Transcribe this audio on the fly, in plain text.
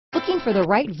Looking for the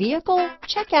right vehicle?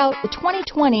 Check out the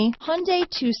 2020 Hyundai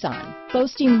Tucson.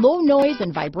 Boasting low noise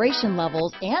and vibration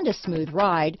levels and a smooth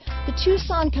ride, the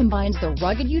Tucson combines the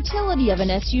rugged utility of an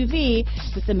SUV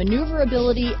with the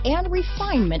maneuverability and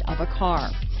refinement of a car.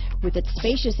 With its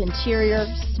spacious interior,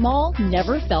 small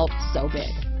never felt so big.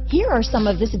 Here are some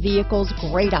of this vehicle's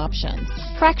great options: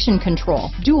 traction control,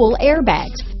 dual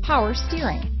airbags, power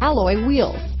steering, alloy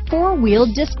wheels, four-wheel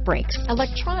disc brakes,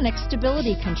 electronic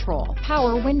stability control,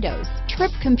 power windows,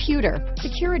 trip computer,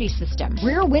 security system,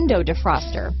 rear window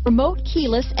defroster, remote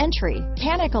keyless entry,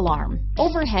 panic alarm,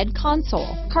 overhead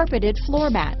console, carpeted floor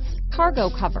mats, cargo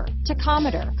cover,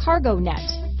 tachometer, cargo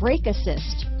net, brake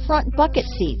assist, front bucket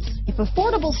seats. If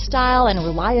affordable style and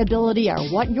reliability are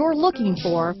what you're looking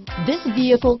for, this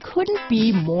vehicle couldn't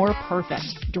be more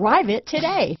perfect. Drive it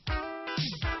today.